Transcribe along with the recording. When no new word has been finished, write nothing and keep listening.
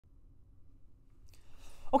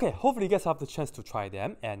Okay, hopefully you guys have the chance to try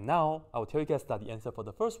them. And now I will tell you guys that the answer for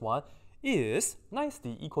the first one is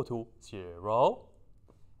nicely equal to 0.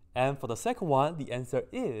 And for the second one, the answer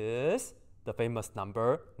is the famous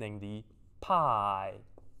number, namely pi.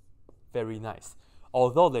 Very nice.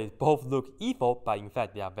 Although they both look evil, but in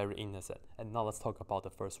fact they are very innocent. And now let's talk about the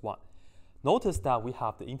first one. Notice that we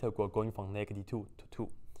have the integral going from -2 to 2.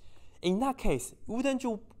 In that case, wouldn't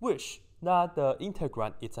you wish that the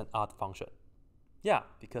integrand is an odd function? Yeah,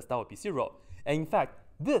 because that would be 0. And in fact,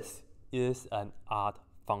 this is an odd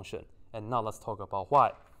function. And now let's talk about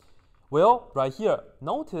why. Well, right here,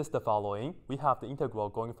 notice the following. We have the integral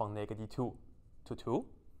going from -2 to 2.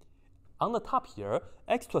 On the top here,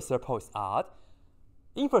 x to the third power is odd.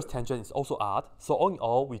 Inverse tangent is also odd. So all in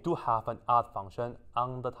all, we do have an odd function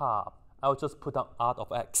on the top. I'll just put down odd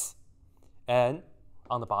of x. And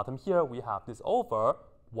on the bottom here, we have this over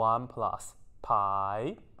 1 plus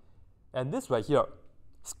pi. And this right here,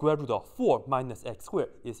 square root of 4 minus x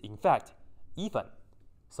squared is in fact even.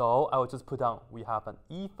 So I will just put down, we have an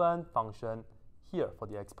even function here for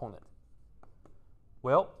the exponent.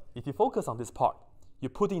 Well, if you focus on this part, you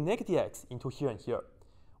put in negative x into here and here.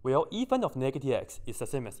 Well, even of negative x is the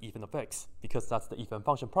same as even of x, because that's the even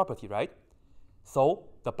function property, right? So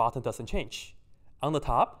the bottom doesn't change. On the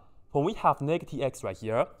top, when we have negative x right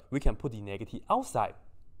here, we can put the negative outside,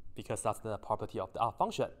 because that's the property of the odd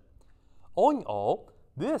function. All in all,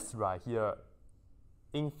 this right here,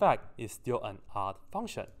 in fact, is still an odd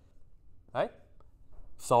function, right?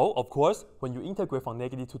 So, of course, when you integrate from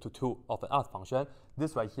 -2 to 2 of an odd function,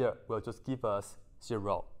 this right here will just give us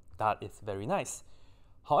 0. That is very nice.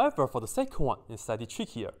 However, for the second one, it's slightly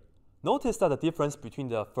trickier. Notice that the difference between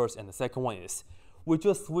the first and the second one is we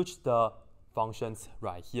just switch the functions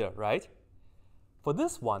right here, right? For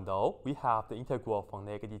this one, though, we have the integral from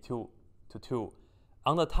 -2 to 2.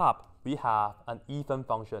 On the top, we have an even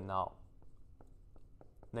function now,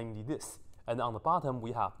 namely this. And on the bottom,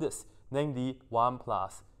 we have this, namely 1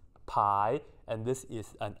 plus pi, and this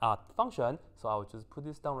is an odd function. So I will just put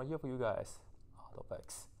this down right here for you guys, odd of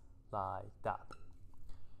x, like that.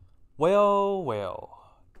 Well,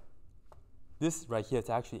 this right here is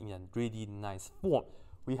actually in a really nice form.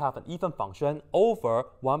 We have an even function over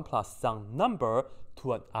 1 plus some number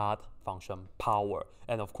to an odd function power.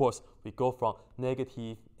 And of course, we go from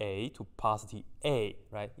 -a to +a,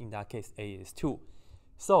 right? In that case, a is 2.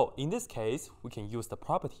 So in this case, we can use the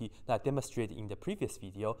property that I demonstrated in the previous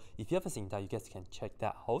video. If you haven't seen that, you guys can check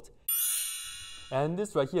that out. And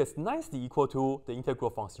this right here is nicely equal to the integral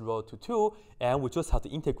from 0 to 2, and we just have to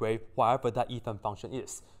integrate whatever that even function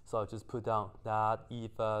is. So I'll just put down that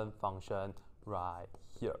even function right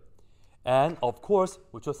here. And of course,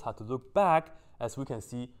 we just have to look back. As we can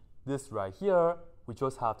see, this right here, we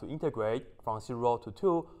just have to integrate from 0 to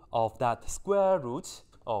 2 of that square root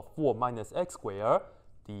of 4 minus x squared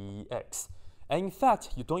dx. And in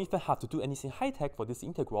fact, you don't even have to do anything high-tech for this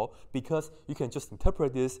integral, because you can just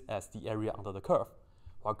interpret this as the area under the curve.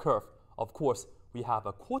 For curve, of course, we have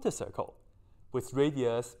a quarter circle with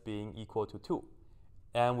radius being equal to 2.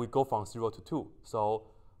 And we go from 0 to 2. So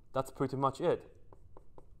that's pretty much it.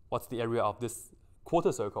 What's the area of this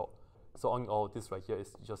quarter circle? So all in all, this right here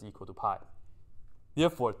is just equal to pi.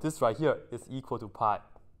 Therefore, this right here is equal to pi.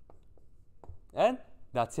 And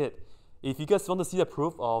that's it. If you guys want to see the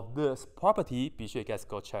proof of this property, be sure you guys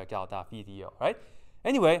go check out that video, right?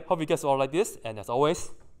 Anyway, hope you guys all like this, and as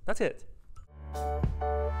always, that's it.